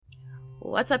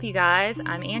What's up, you guys?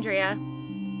 I'm Andrea.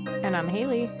 And I'm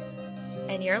Haley.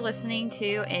 And you're listening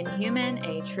to Inhuman,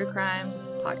 a true crime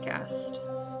podcast.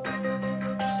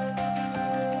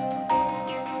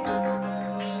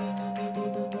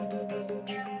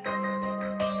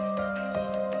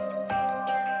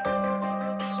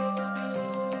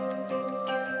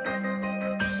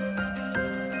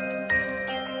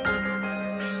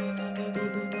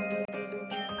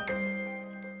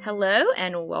 Hello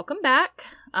and welcome back.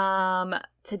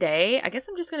 Today, I guess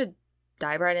I'm just going to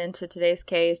dive right into today's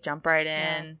case, jump right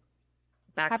in,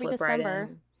 backflip right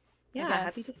in. Yeah,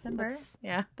 happy December.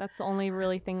 That's the only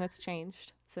really thing that's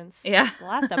changed since the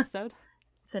last episode.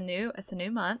 It's a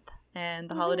new month, and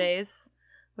the holidays,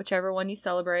 whichever one you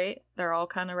celebrate, they're all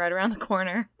kind of right around the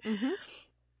corner.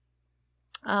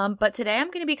 But today I'm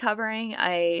going to be covering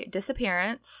a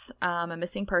disappearance, a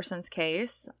missing persons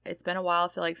case. It's been a while, I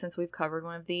feel like, since we've covered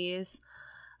one of these.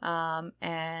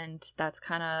 And that's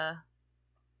kind of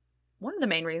one of the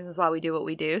main reasons why we do what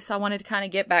we do. So I wanted to kind of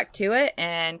get back to it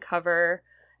and cover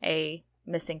a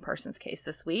missing persons case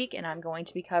this week. And I'm going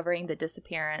to be covering the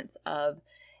disappearance of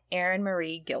Erin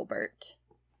Marie Gilbert.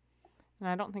 And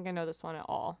I don't think I know this one at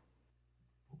all.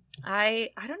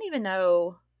 I don't even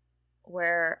know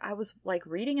where I was like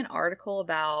reading an article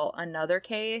about another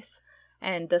case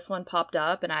and this one popped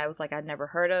up and I was like, I'd never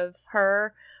heard of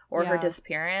her or her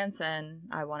disappearance and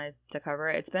I wanted to cover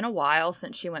it. It's been a while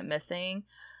since she went missing.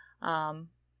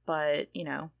 But you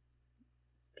know,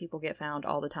 people get found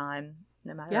all the time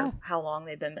no matter how long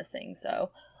they've been missing.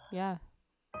 So yeah.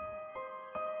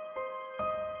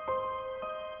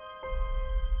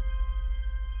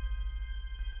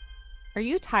 Are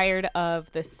you tired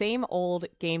of the same old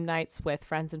game nights with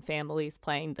friends and families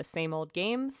playing the same old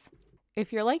games?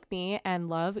 If you're like me and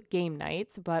love game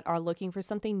nights but are looking for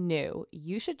something new,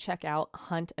 you should check out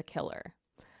Hunt a Killer.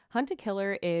 Hunt a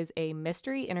Killer is a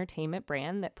mystery entertainment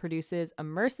brand that produces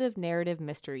immersive narrative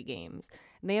mystery games.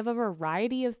 And they have a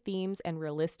variety of themes and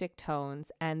realistic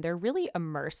tones, and they're really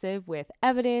immersive with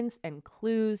evidence and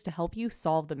clues to help you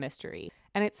solve the mystery.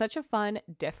 And it's such a fun,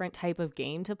 different type of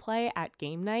game to play at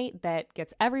game night that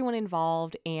gets everyone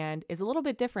involved and is a little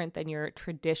bit different than your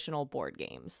traditional board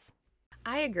games.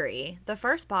 I agree. The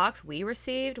first box we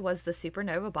received was the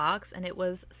Supernova box, and it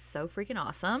was so freaking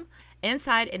awesome.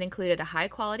 Inside, it included a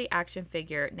high-quality action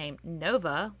figure named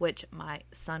Nova, which my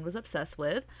son was obsessed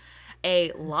with,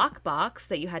 a lock box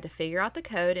that you had to figure out the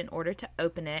code in order to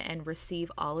open it and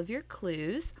receive all of your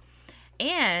clues,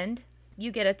 and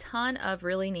you get a ton of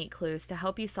really neat clues to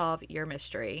help you solve your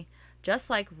mystery.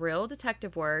 Just like real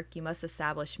detective work, you must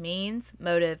establish means,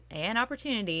 motive, and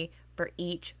opportunity for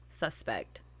each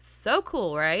suspect. So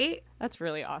cool, right? That's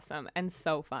really awesome and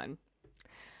so fun.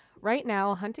 Right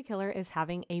now, Hunt a Killer is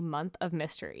having a month of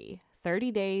mystery.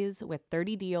 30 days with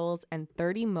 30 deals and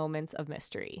 30 moments of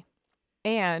mystery.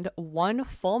 And 1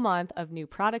 full month of new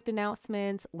product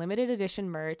announcements, limited edition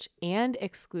merch, and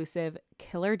exclusive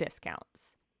killer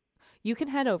discounts. You can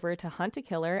head over to Hunt a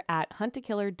Killer at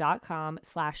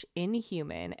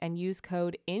huntakiller.com/inhuman and use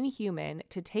code INHUMAN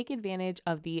to take advantage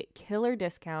of the killer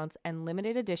discounts and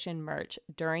limited edition merch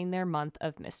during their month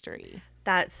of mystery.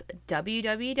 That's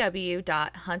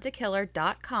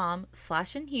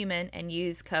www.huntakiller.com/inhuman and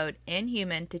use code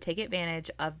INHUMAN to take advantage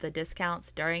of the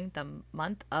discounts during the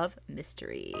month of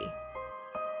mystery.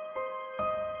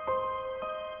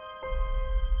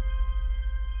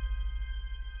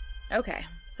 Okay.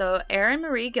 So Erin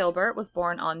Marie Gilbert was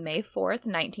born on May 4th,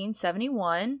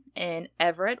 1971 in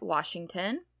Everett,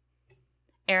 Washington.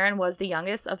 Erin was the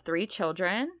youngest of 3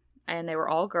 children, and they were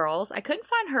all girls. I couldn't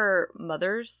find her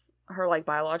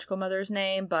biological mother's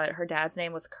name, but her dad's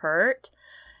name was Kurt.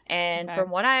 And from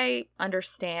what I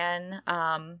understand,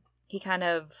 he kind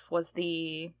of was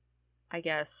the, I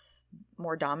guess,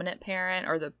 more dominant parent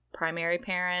or the primary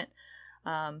parent.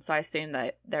 So I assume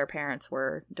that their parents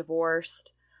were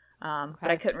divorced. But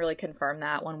I couldn't really confirm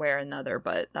that one way or another,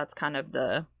 but that's kind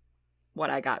of what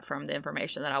I got from the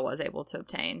information that I was able to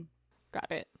obtain.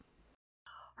 Got it.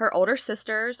 Her older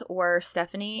sisters were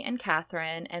Stephanie and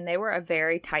Catherine, and they were a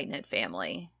very tight-knit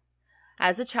family.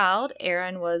 As a child,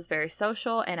 Erin was very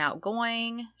social and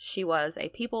outgoing. She was a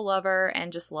people lover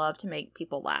and just loved to make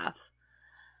people laugh.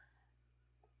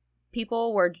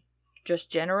 People were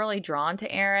just generally drawn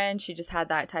to Erin. She just had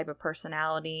that type of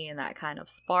personality and that kind of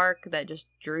spark that just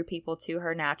drew people to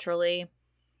her naturally.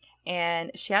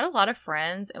 And she had a lot of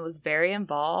friends and was very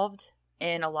involved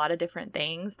in a lot of different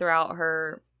things throughout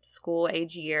her school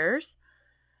age years.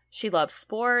 She loved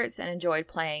sports and enjoyed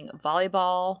playing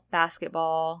volleyball,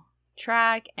 basketball,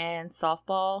 track, and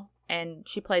softball. And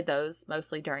she played those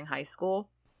mostly during high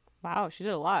school. Wow, she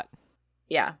did a lot.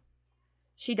 Yeah.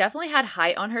 She definitely had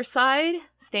height on her side,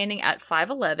 standing at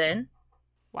 5'11".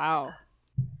 Wow.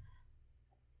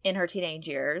 In her teenage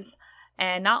years.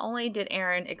 And not only did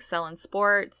Erin excel in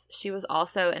sports, she was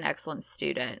also an excellent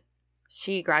student.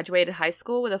 She graduated high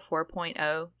school with a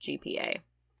 4.0 GPA.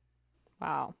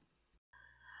 Wow.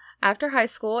 After high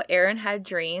school, Erin had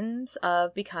dreams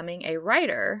of becoming a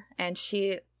writer, and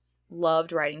she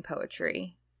loved writing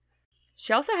poetry.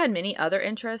 She also had many other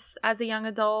interests as a young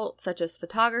adult, such as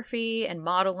photography and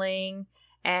modeling,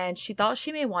 and she thought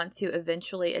she may want to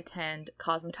eventually attend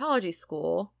cosmetology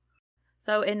school.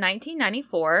 So in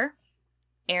 1994,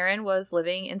 Erin was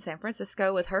living in San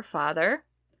Francisco with her father.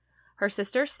 Her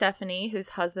sister Stephanie, whose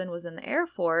husband was in the Air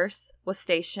Force, was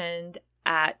stationed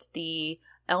at the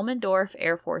Elmendorf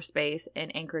Air Force Base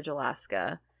in Anchorage,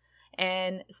 Alaska.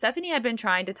 And Stephanie had been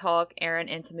trying to talk Erin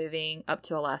into moving up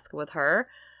to Alaska with her.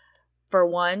 For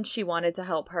one, she wanted to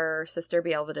help her sister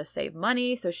be able to save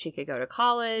money so she could go to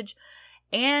college.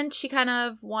 And she kind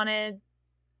of wanted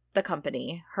the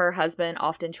company. Her husband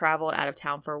often traveled out of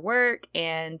town for work,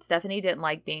 and Stephanie didn't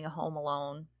like being home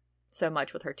alone so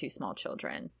much with her two small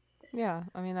children. Yeah,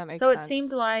 I mean, that makes sense. So it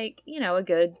seemed like, a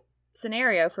good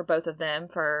scenario for both of them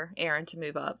for Erin to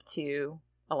move up to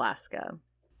Alaska.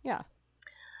 Yeah.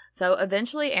 So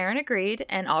eventually Erin agreed,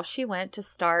 and off she went to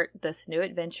start this new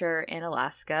adventure in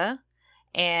Alaska.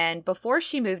 And before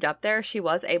she moved up there, she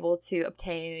was able to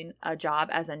obtain a job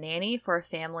as a nanny for a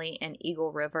family in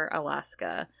Eagle River,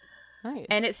 Alaska. Nice.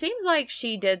 And it seems like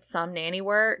she did some nanny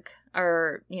work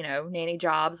or, nanny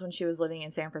jobs when she was living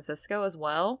in San Francisco as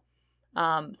well.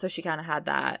 So she kind of had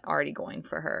that already going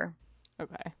for her.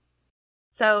 Okay.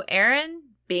 So Erin,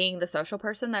 being the social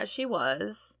person that she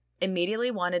was,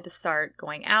 immediately wanted to start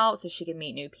going out so she could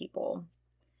meet new people.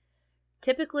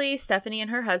 Typically, Stephanie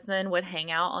and her husband would hang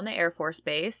out on the Air Force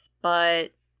Base,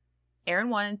 but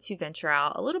Erin wanted to venture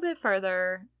out a little bit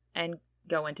further and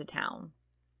go into town.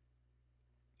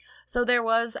 So there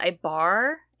was a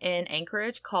bar in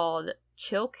Anchorage called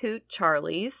Chilkoot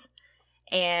Charlie's,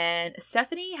 and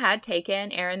Stephanie had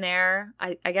taken Erin there,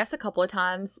 I guess, a couple of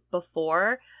times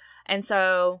before, and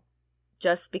so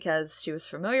just because she was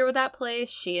familiar with that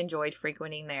place, she enjoyed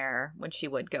frequenting there when she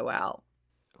would go out.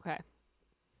 Okay.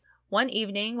 One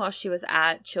evening, while she was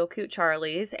at Chilkoot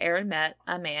Charlie's, Erin met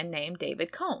a man named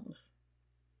David Combs.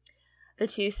 The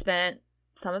two spent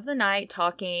some of the night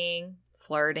talking,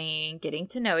 flirting, getting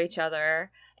to know each other,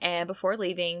 and before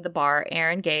leaving the bar,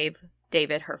 Erin gave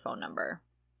David her phone number.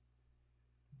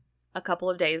 A couple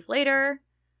of days later,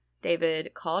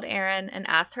 David called Erin and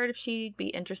asked her if she'd be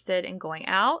interested in going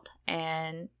out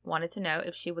and wanted to know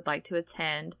if she would like to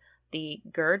attend the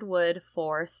Girdwood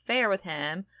Forest Fair with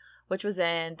him, which was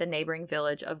in the neighboring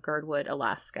village of Girdwood,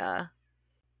 Alaska.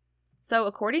 So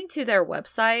according to their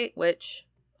website, which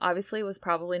obviously was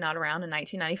probably not around in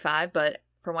 1995, but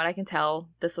from what I can tell,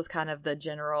 this was kind of the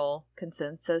general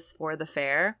consensus for the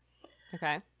fair.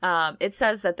 Okay. It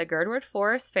says that the Girdwood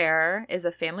Forest Fair is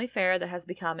a family fair that has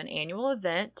become an annual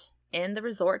event in the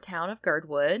resort town of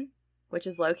Girdwood, which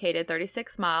is located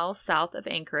 36 miles south of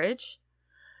Anchorage.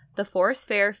 The Forest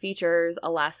Fair features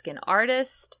Alaskan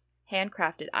artists,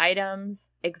 handcrafted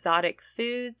items, exotic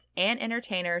foods, and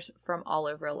entertainers from all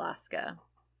over Alaska.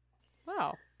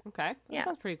 Wow. Okay. That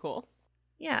sounds pretty cool.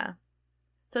 Yeah.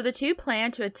 So the two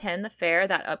planned to attend the fair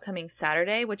that upcoming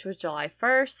Saturday, which was July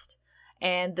 1st.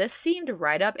 And this seemed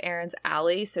right up Erin's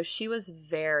alley, so she was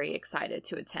very excited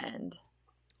to attend.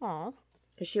 Aw.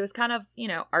 Because she was kind of,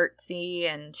 artsy,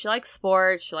 and she liked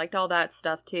sports. She liked all that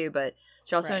stuff, too. But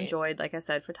she also enjoyed, like I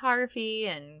said, photography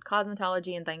and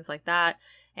cosmetology and things like that.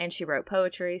 And she wrote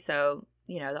poetry, so,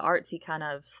 the artsy kind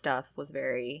of stuff was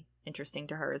very interesting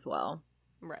to her as well.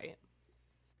 Right.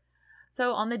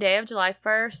 So on the day of July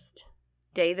 1st,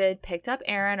 David picked up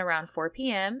Erin around 4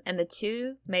 p.m. and the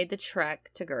two made the trek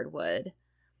to Girdwood.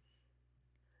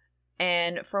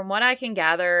 And from what I can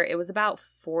gather, it was about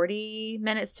 40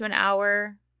 minutes to an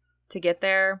hour to get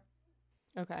there.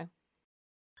 Okay.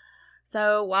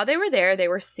 So while they were there, they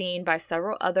were seen by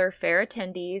several other fair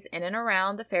attendees in and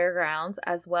around the fairgrounds,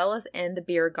 as well as in the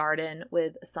beer garden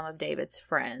with some of David's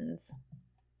friends.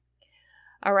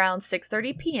 Around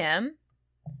 6:30 p.m.,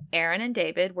 Erin and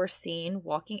David were seen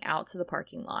walking out to the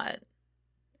parking lot.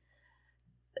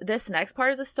 This next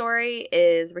part of the story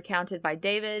is recounted by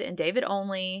David and David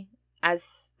only,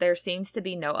 as there seems to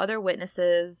be no other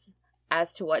witnesses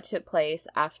as to what took place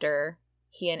after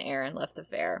he and Erin left the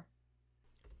fair.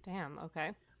 Damn,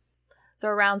 okay. So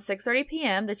around 6:30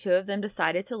 p.m., the two of them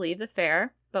decided to leave the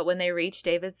fair, but when they reached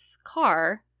David's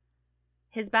car,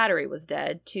 his battery was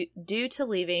dead due to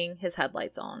leaving his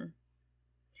headlights on.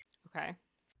 Okay.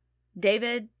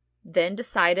 David then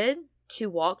decided to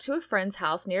walk to a friend's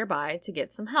house nearby to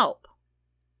get some help.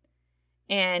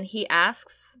 And he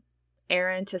asks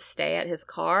Erin to stay at his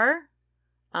car.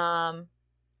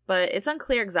 But it's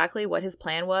unclear exactly what his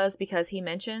plan was because he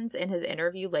mentions in his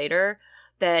interview later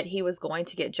that he was going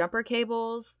to get jumper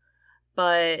cables.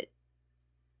 But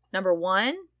number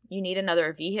one, you need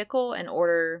another vehicle in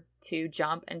order to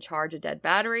jump and charge a dead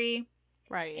battery.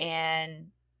 Right. And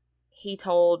he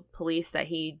told police that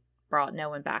he brought no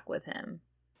one back with him.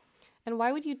 And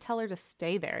why would you tell her to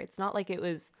stay there? It's not like it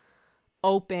was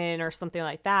open or something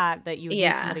like that you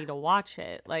need somebody to watch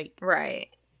it. Like, right.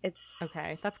 It's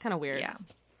okay. That's kind of weird.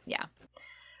 Yeah.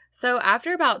 So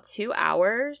after about 2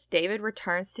 hours, David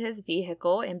returns to his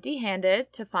vehicle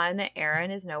empty-handed to find that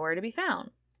Erin is nowhere to be found.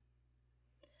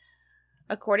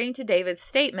 According to David's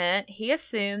statement, he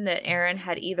assumed that Erin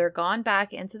had either gone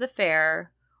back into the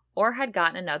fair or had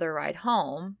gotten another ride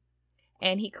home.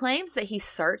 And he claims that he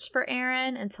searched for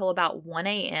Erin until about 1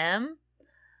 a.m.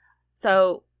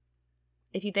 So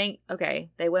if you think,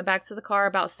 okay, they went back to the car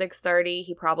about 6:30,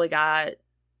 he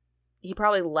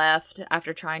probably left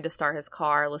after trying to start his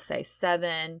car, let's say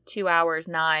 7, 2 hours,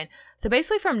 9. So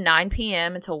basically from 9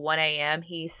 p.m. until 1 a.m.,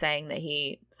 he's saying that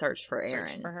he searched for Erin.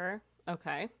 Searched for her.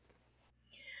 Okay.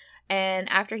 And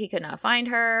after he could not find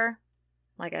her,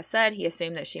 like I said, he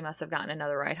assumed that she must have gotten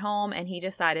another ride home, and he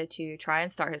decided to try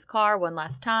and start his car one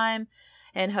last time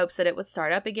in hopes that it would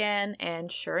start up again,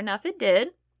 and sure enough, it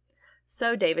did.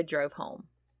 So David drove home.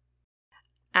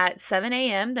 At 7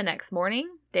 a.m. the next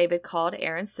morning, David called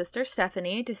Erin's sister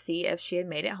Stephanie to see if she had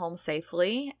made it home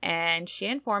safely, and she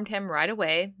informed him right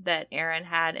away that Erin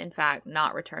had, in fact,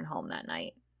 not returned home that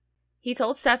night. He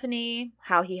told Stephanie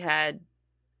how he had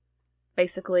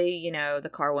basically, the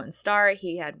car wouldn't start.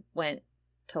 He had went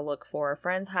to look for a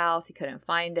friend's house. He couldn't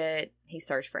find it. He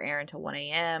searched for Erin till 1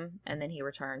 a.m., and then he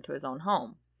returned to his own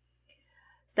home.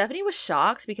 Stephanie was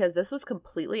shocked because this was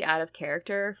completely out of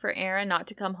character for Erin not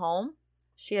to come home.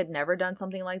 She had never done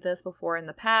something like this before in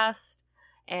the past,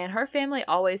 and her family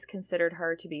always considered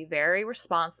her to be very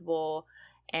responsible,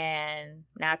 and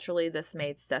naturally this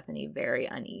made Stephanie very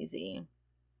uneasy.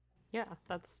 Yeah.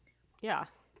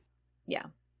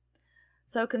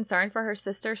 So concerned for her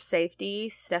sister's safety,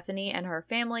 Stephanie and her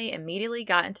family immediately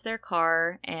got into their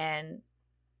car and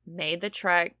made the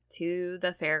trek to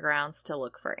the fairgrounds to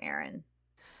look for Erin.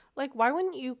 Like, why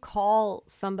wouldn't you call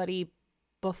somebody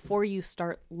before you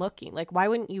start looking? Like, why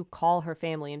wouldn't you call her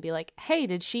family and be like, hey,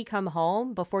 did she come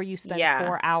home, before you spend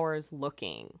 4 hours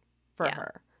looking for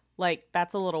her? Like,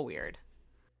 that's a little weird.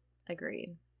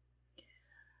 Agreed.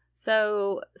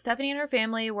 So Stephanie and her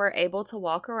family were able to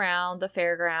walk around the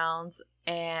fairgrounds,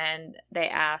 and they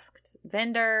asked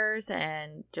vendors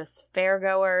and just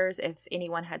fairgoers if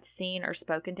anyone had seen or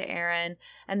spoken to Erin.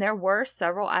 And there were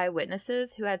several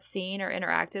eyewitnesses who had seen or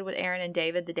interacted with Erin and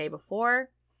David the day before.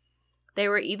 They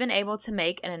were even able to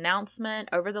make an announcement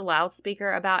over the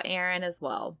loudspeaker about Erin as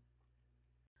well.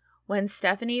 When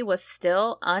Stephanie was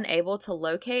still unable to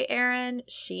locate Erin,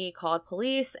 she called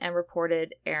police and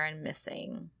reported Erin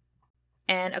missing.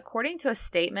 And according to a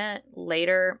statement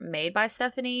later made by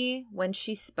Stephanie, when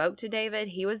she spoke to David,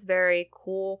 he was very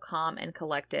cool, calm, and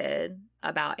collected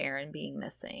about Erin being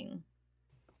missing.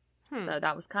 So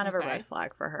that was kind of a red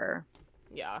flag for her.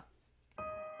 Yeah.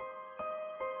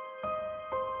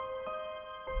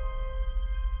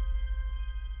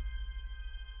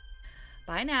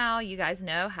 By now, you guys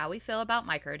know how we feel about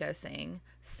microdosing.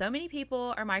 So many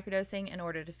people are microdosing in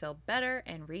order to feel better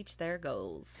and reach their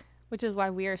goals. Which is why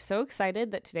we are so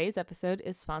excited that today's episode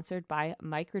is sponsored by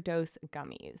Microdose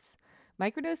Gummies.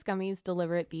 Microdose Gummies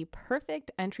deliver the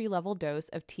perfect entry-level dose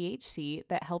of THC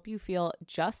that help you feel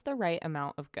just the right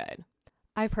amount of good.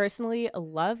 I personally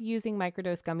love using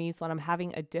microdose gummies when I'm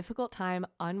having a difficult time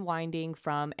unwinding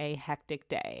from a hectic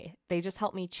day. They just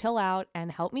help me chill out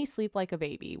and help me sleep like a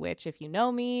baby, which, if you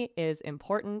know me, is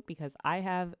important because I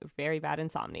have very bad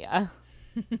insomnia.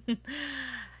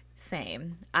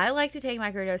 Same. I like to take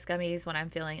microdose gummies when I'm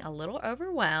feeling a little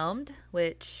overwhelmed,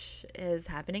 which is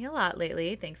happening a lot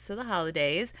lately thanks to the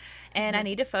holidays, and I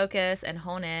need to focus and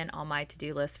hone in on my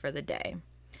to-do list for the day.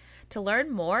 To learn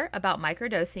more about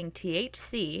microdosing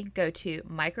THC, go to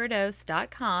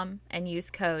microdose.com and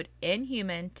use code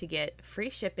INHUMAN to get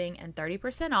free shipping and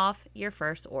 30% off your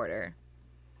first order.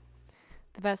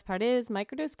 The best part is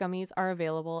microdose gummies are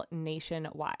available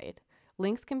nationwide.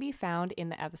 Links can be found in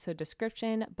the episode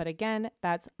description, but again,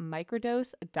 that's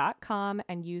microdose.com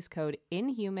and use code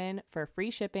INHUMAN for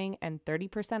free shipping and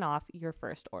 30% off your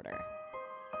first order.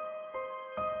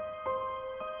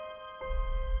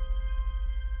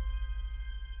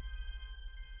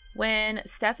 When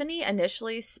Stephanie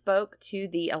initially spoke to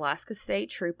the Alaska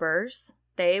State Troopers,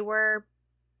 they were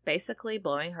basically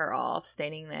blowing her off,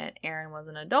 stating that Erin was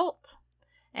an adult,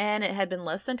 and it had been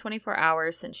less than 24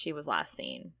 hours since she was last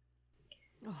seen.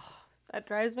 Oh, that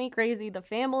drives me crazy. The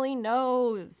family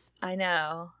knows. I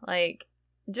know. Like,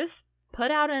 just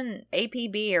put out an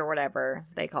APB or whatever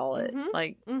they call it. Mm-hmm.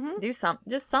 Like, Mm-hmm. do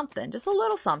something. Just a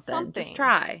little something. Just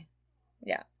try.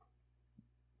 Yeah.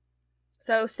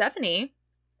 So Stephanie,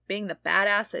 being the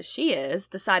badass that she is,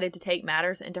 decided to take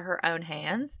matters into her own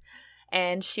hands.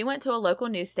 And she went to a local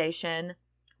news station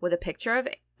with a picture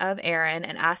of Erin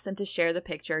and asked them to share the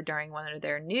picture during one of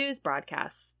their news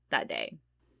broadcasts that day.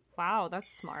 Wow,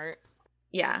 that's smart.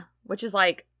 Yeah, which is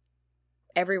like,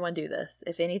 everyone do this.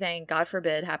 If anything, God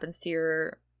forbid, happens to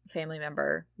your family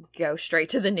member, go straight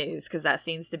to the news, because that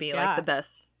seems to be like the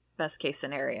best case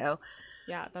scenario.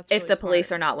 Yeah, that's really if the smart.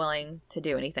 Police are not willing to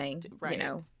do anything, right. you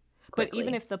know. Quickly. But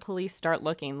even if the police start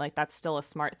looking, like, that's still a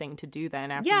smart thing to do then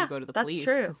after you go to the police.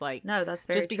 That's true. 'Cause, like, no, that's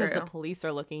very just because true. the police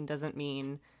are looking doesn't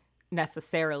mean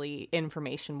necessarily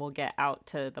information will get out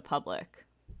to the public.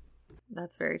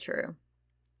 That's very true.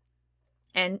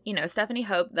 And, you know, Stephanie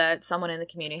hoped that someone in the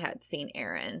community had seen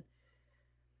Erin.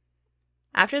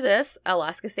 After this,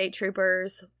 Alaska State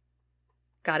Troopers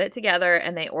got it together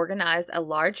and they organized a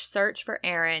large search for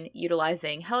Erin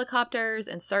utilizing helicopters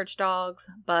and search dogs,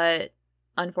 but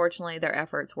unfortunately their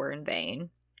efforts were in vain.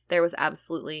 There was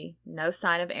absolutely no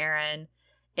sign of Erin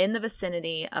in the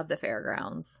vicinity of the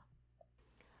fairgrounds.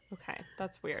 Okay,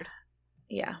 that's weird.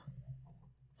 Yeah.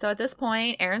 So at this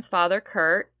point, Erin's father,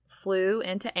 Kurt, flew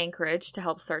into Anchorage to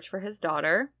help search for his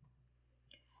daughter.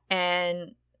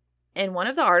 And in one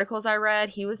of the articles I read,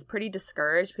 he was pretty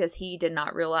discouraged because he did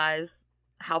not realize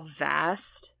how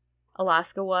vast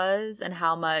Alaska was and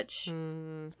how much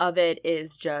of it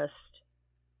is just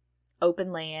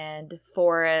open land,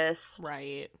 forest,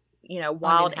 right? You know,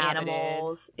 wild Uninhabited.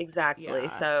 Animals. Exactly. Yeah.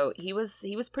 So he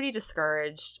was pretty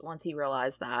discouraged once he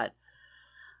realized that.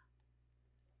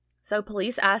 So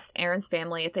police asked Erin's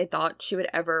family if they thought she would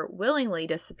ever willingly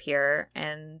disappear,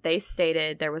 and they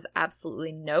stated there was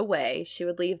absolutely no way she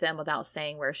would leave them without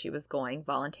saying where she was going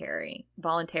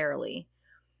voluntarily.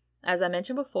 As I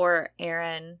mentioned before,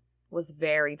 Erin was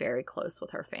very, very close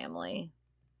with her family.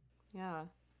 Yeah.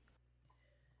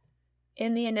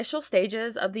 In the initial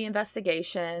stages of the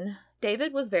investigation,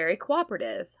 David was very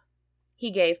cooperative.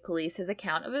 He gave police his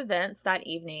account of events that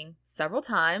evening several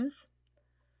times,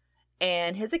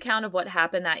 and his account of what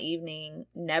happened that evening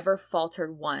never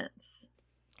faltered once.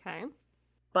 Okay.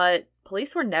 But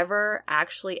police were never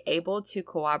actually able to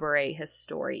corroborate his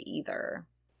story either.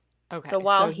 Okay. So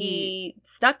while he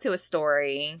stuck to his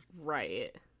story,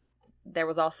 right, there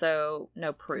was also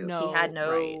no proof. He had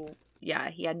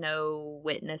he had no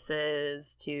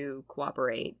witnesses to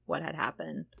corroborate what had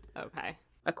happened. Okay.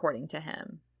 According to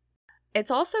him. It's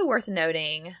also worth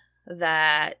noting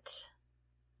that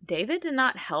David did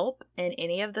not help in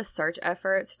any of the search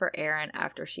efforts for Erin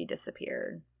after she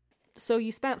disappeared. So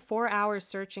you spent 4 hours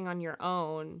searching on your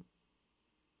own,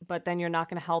 but then you're not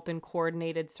going to help in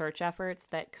coordinated search efforts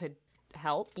that could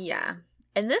help? Yeah.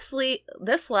 And this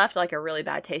left like a really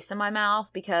bad taste in my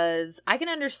mouth, because I can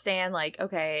understand, like,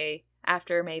 okay,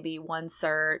 after maybe one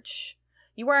search,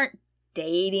 you weren't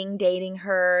dating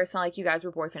her. It's not like you guys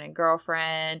were boyfriend and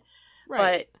girlfriend.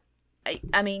 Right. But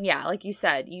I mean, yeah, like you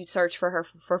said, you search for her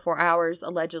for 4 hours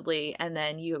allegedly, and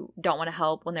then you don't want to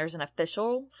help when there's an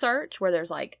official search where there's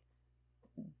like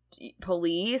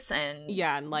police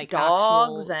and like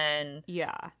dogs and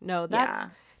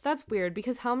that's weird,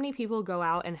 because how many people go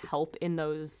out and help in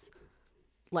those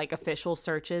like official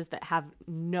searches that have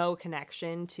no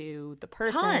connection to the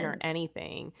person or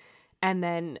anything, and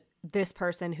then this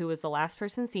person who was the last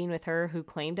person seen with her, who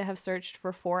claimed to have searched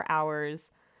for 4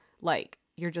 hours, like,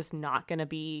 you're just not going to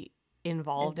be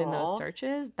involved in those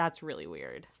searches? That's really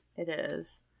weird. It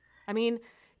is. I mean,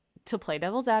 to play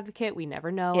devil's advocate, we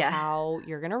never know how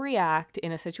you're going to react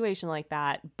in a situation like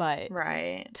that. But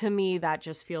to me, that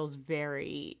just feels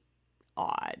very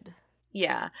odd.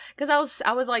 Yeah. Because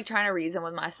I was like trying to reason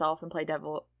with myself and play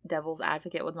devil's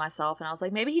advocate with myself. And I was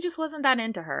like, maybe he just wasn't that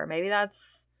into her. Maybe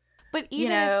that's... But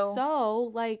even if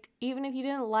so, like, even if you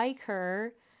didn't like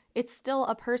her, it's still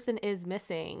a person is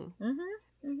missing.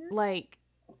 Mm-hmm. Mm-hmm. Like,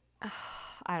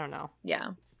 I don't know.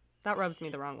 Yeah. That rubs me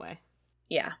the wrong way.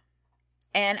 Yeah.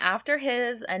 And after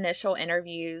his initial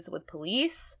interviews with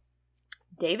police,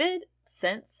 David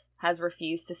since has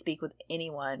refused to speak with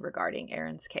anyone regarding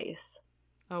Erin's case.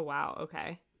 Oh, wow.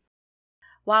 Okay.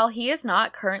 While he is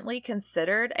not currently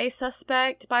considered a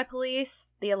suspect by police,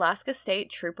 the Alaska State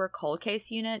Trooper Cold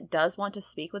Case Unit does want to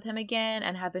speak with him again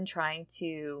and have been trying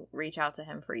to reach out to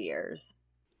him for years.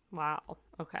 Wow.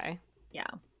 Okay. Yeah.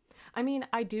 I mean,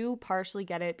 I do partially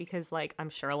get it because, like, I'm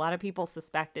sure a lot of people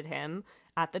suspected him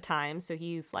at the time, so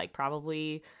he's, like,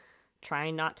 probably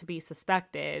trying not to be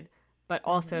suspected. But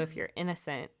also, if you're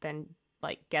innocent, then,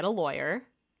 like, get a lawyer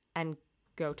and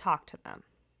go talk to them.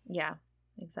 Yeah,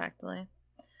 exactly.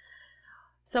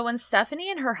 So when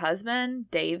Stephanie and her husband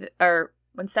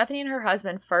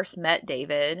first met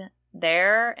David,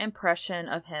 their impression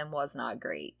of him was not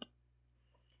great.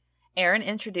 Erin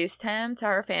introduced him to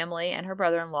her family, and her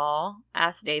brother-in-law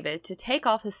asked David to take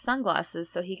off his sunglasses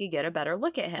so he could get a better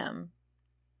look at him.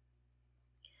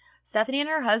 Stephanie and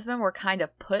her husband were kind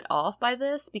of put off by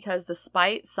this because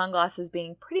despite sunglasses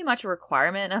being pretty much a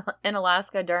requirement in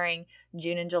Alaska during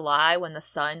June and July when the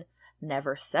sun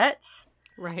never sets,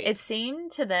 right, it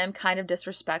seemed to them kind of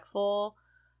disrespectful,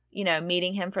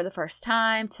 meeting him for the first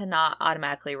time to not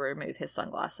automatically remove his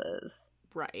sunglasses.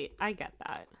 Right, I get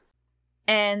that.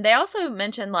 And they also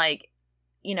mentioned, like,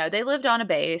 they lived on a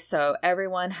base, so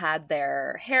everyone had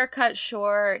their hair cut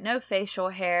short, no facial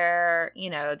hair.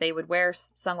 They would wear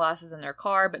sunglasses in their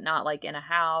car, but not, like, in a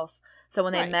house. So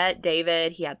when they met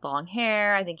David, he had long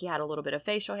hair. I think he had a little bit of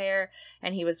facial hair,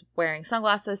 and he was wearing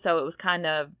sunglasses. So it was kind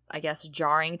of, I guess,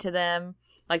 jarring to them,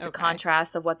 like, the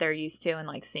contrast of what they're used to and,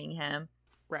 like, seeing him.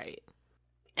 Right.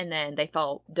 And then they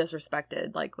felt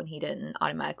disrespected, like, when he didn't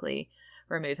automatically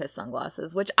remove his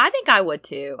sunglasses, which I think I would,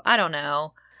 too. I don't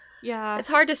know. Yeah. It's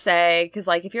hard to say because,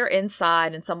 like, if you're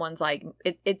inside and someone's like,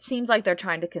 it seems like they're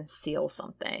trying to conceal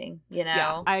something,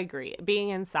 Yeah, I agree.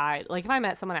 Being inside, like, if I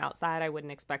met someone outside, I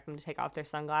wouldn't expect them to take off their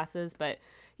sunglasses, but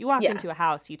you walk into a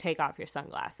house, you take off your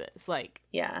sunglasses. Like,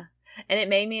 yeah. And it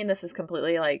made me, and this is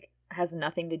completely, like, has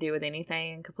nothing to do with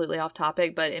anything, completely off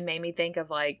topic, but it made me think of,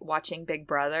 like, watching Big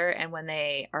Brother, and when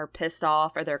they are pissed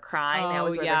off or they're crying, they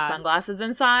always wear their sunglasses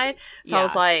inside. So I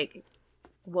was like,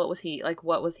 what was he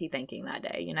thinking that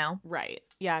day, Right.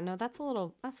 Yeah, no, that's a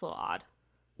little odd.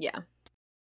 Yeah.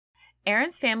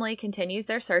 Erin's family continues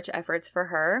their search efforts for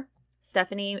her.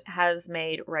 Stephanie has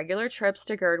made regular trips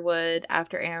to Girdwood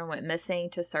after Erin went missing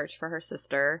to search for her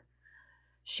sister.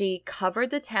 She covered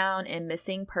the town in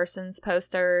missing persons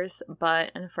posters,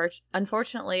 but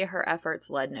unfortunately her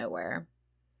efforts led nowhere.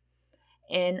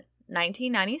 In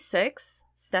 1996,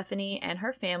 Stephanie and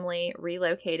her family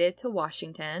relocated to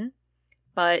Washington,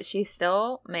 but she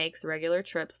still makes regular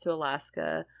trips to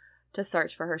Alaska to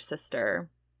search for her sister.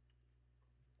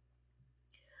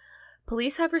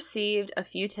 Police have received a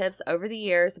few tips over the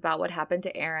years about what happened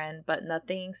to Erin, but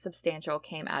nothing substantial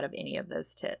came out of any of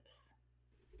those tips.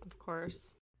 Of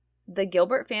course. The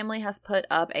Gilbert family has put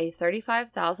up a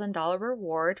 $35,000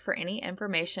 reward for any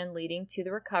information leading to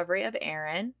the recovery of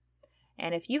Erin.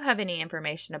 And if you have any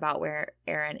information about where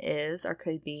Erin is or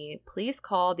could be, please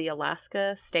call the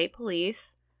Alaska State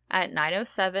Police at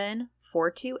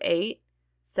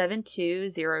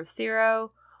 907-428-7200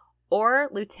 or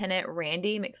Lieutenant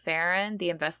Randy McFerrin,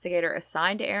 the investigator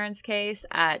assigned to Erin's case,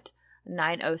 at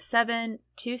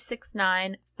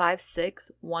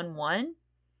 907-269-5611.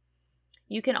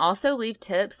 You can also leave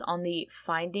tips on the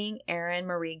Finding Erin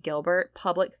Marie Gilbert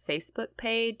public Facebook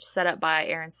page set up by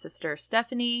Erin's sister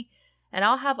Stephanie, and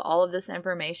I'll have all of this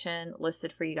information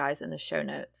listed for you guys in the show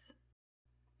notes.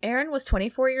 Erin was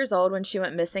 24 years old when she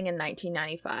went missing in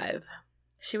 1995.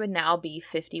 She would now be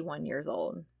 51 years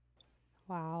old.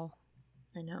 Wow.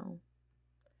 I know.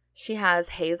 She has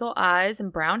hazel eyes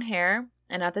and brown hair,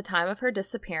 and at the time of her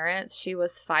disappearance, she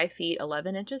was 5 feet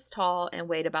 11 inches tall and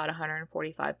weighed about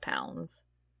 145 pounds.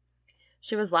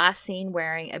 She was last seen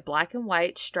wearing a black and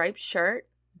white striped shirt,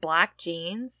 black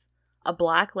jeans, a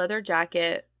black leather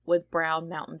jacket with brown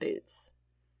mountain boots.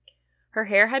 Her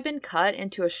hair had been cut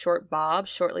into a short bob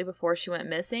shortly before she went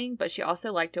missing, but she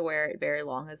also liked to wear it very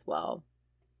long as well.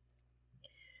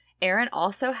 Erin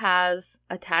also has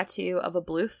a tattoo of a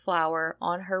blue flower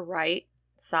on her right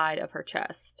side of her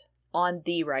chest. On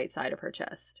the right side of her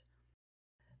chest.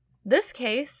 This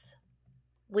case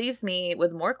leaves me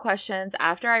with more questions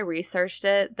after I researched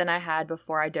it than I had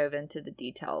before I dove into the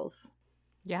details.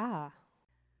 Yeah.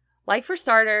 Like, for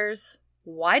starters,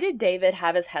 why did David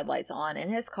have his headlights on in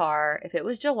his car if it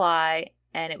was July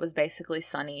and it was basically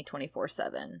sunny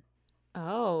 24/7?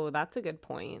 Oh, that's a good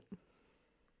point.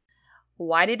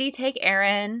 Why didn't he take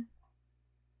Erin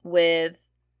with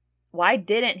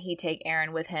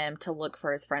him to look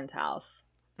for his friend's house?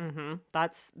 Mm-hmm.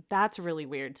 That's really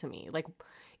weird to me. Like,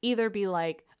 either be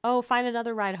like, oh, find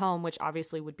another ride home, which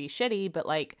obviously would be shitty, but,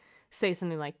 like, say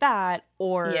something like that,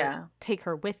 or Yeah. take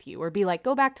her with you, or be like,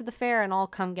 go back to the fair and I'll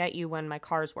come get you when my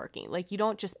car's working. Like, you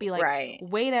don't just be like, Right.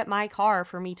 wait at my car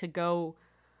for me to go.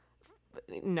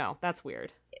 No, that's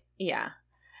weird. Yeah.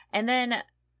 And then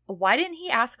why didn't he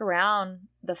ask around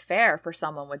the fair for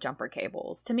someone with jumper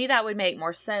cables? To me, that would make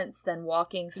more sense than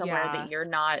walking somewhere Yeah.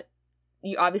 that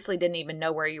you obviously didn't even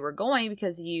know where you were going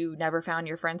because you never found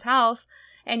your friend's house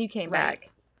and you came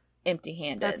back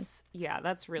empty-handed.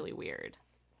 That's really weird.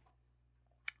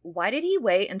 Why did he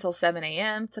wait until 7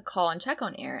 a.m. to call and check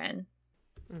on Erin?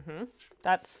 Mm-hmm.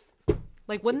 That's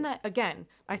like, wouldn't that, again,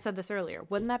 I said this earlier,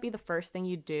 wouldn't that be the first thing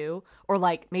you'd do? Or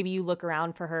like, maybe you look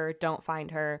around for her, don't find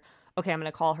her. Okay, I'm going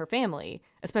to call her family,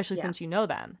 especially since you know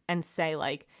them, and say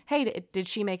like, hey, did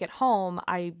she make it home?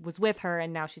 I was with her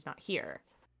and now she's not here.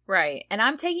 Right. And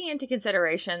I'm taking into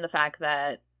consideration the fact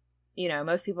that,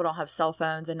 most people don't have cell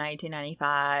phones in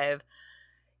 1995.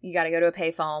 You got to go to a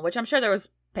payphone, which I'm sure there was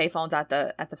payphones at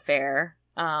the fair.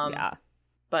 Yeah.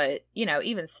 But,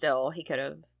 even still, he could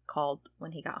have called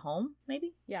when he got home,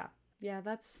 maybe? Yeah. Yeah,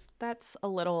 that's a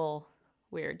little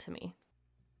weird to me.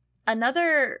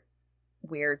 Another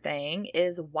weird thing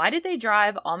is, why did they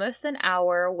drive almost an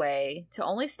hour away to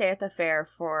only stay at the fair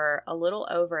for a little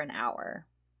over an hour?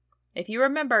 If you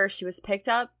remember, she was picked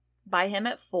up by him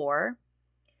at 4.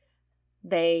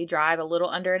 They drive a little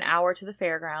under an hour to the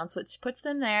fairgrounds, which puts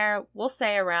them there, we'll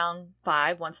say, around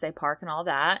 5 once they park and all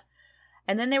that.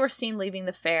 And then they were seen leaving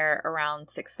the fair around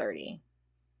 6:30.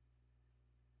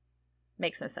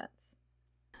 Makes no sense.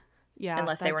 Yeah.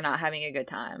 Unless they were not having a good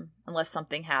time. Unless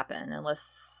something happened.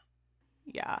 Unless...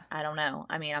 Yeah. I don't know.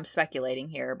 I mean, I'm speculating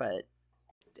here, but...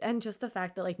 And just the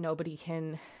fact that, like, nobody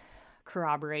can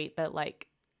corroborate that, like,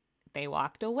 they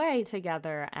walked away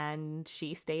together and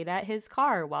she stayed at his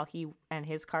car while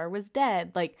his car was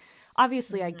dead. Like,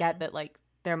 obviously I get that, like,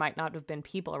 there might not have been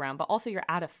people around, but also you're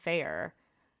at a fair.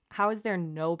 How is there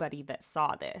nobody that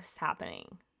saw this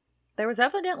happening? There was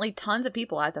evidently tons of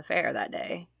people at the fair that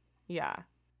day. Yeah.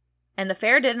 And the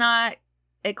fair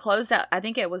it closed at, I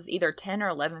think it was either 10 or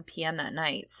 11 p.m. that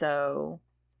night. So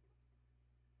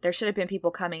there should have been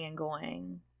people coming and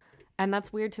going. And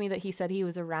that's weird to me that he said he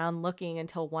was around looking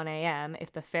until 1 a.m.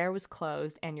 if the fair was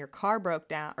closed and your car broke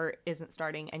down or isn't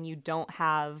starting and you don't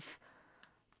have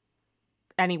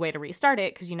any way to restart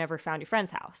it because you never found your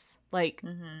friend's house. Like,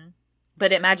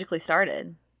 But it magically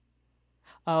started.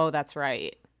 Oh, that's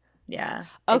right. Yeah.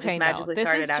 Okay, it just magically this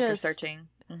started is after just, searching.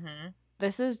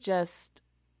 This is just...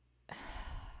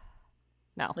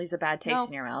 No. Leaves a bad taste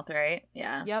in your mouth, right?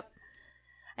 Yeah. Yep.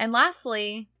 And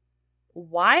lastly,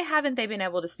 why haven't they been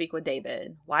able to speak with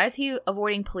David? Why is he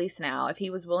avoiding police now? If he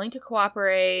was willing to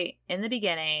cooperate in the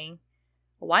beginning,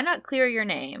 why not clear your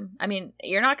name? I mean,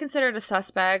 you're not considered a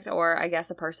suspect or, I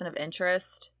guess, a person of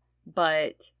interest,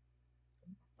 but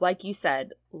like you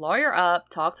said, lawyer up,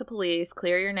 talk to police,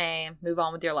 clear your name, move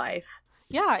on with your life.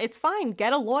 Yeah, it's fine.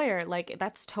 Get a lawyer. Like,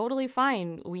 that's totally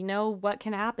fine. We know what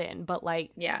can happen, but,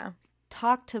 like, yeah,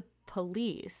 talk to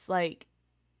police. Like,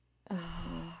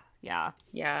 yeah.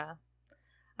 Yeah.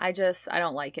 I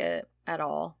don't like it at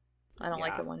all. I don't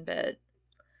like it one bit.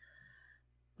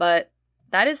 But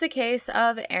that is the case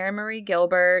of Erin Marie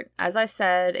Gilbert. As I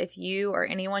said, if you or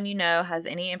anyone you know has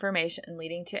any information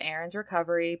leading to Erin's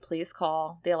recovery, please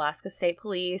call the Alaska State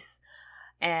Police.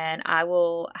 And I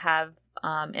will have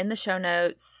in the show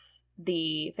notes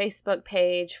the Facebook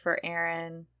page for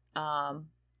Erin,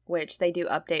 which they do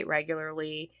update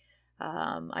regularly.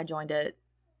 I joined it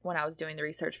when I was doing the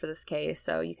research for this case,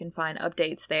 so you can find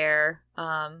updates there.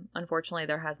 Unfortunately,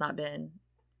 there has not been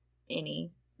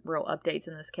any real updates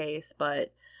in this case,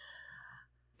 but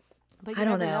I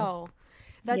don't know.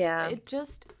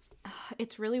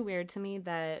 It's really weird to me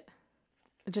that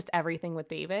just everything with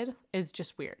David is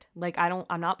just weird. Like,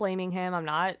 I'm not blaming him. I'm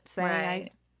not saying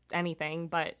anything,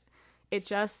 but it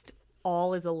just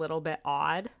all is a little bit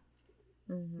odd.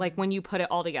 Like, when you put it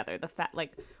all together, the fact,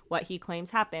 like, what he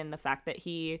claims happened, the fact that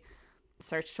he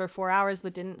searched for 4 hours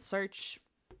but didn't search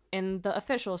in the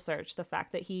official search, the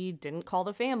fact that he didn't call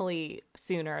the family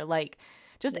sooner, like,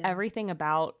 just everything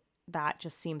about that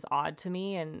just seems odd to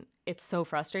me, and it's so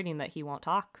frustrating that he won't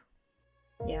talk.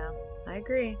 Yeah, I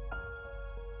agree.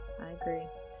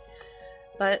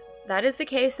 But that is the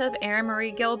case of Erin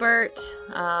Marie Gilbert.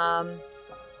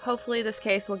 Hopefully this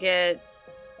case will get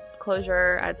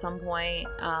closure at some point.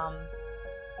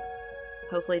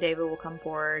 Hopefully David will come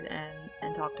forward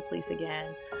and talk to police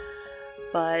again.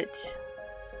 But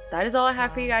that is all I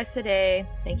have for you guys today.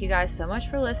 Thank you guys so much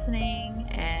for listening,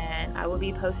 and I will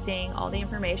be posting all the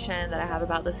information that I have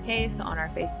about this case on our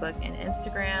Facebook and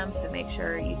Instagram, so make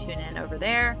sure you tune in over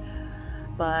there.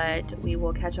 But we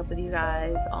will catch up with you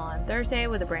guys on Thursday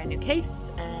with a brand new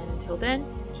case. And until then,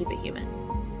 keep it human.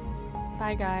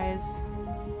 Bye, guys.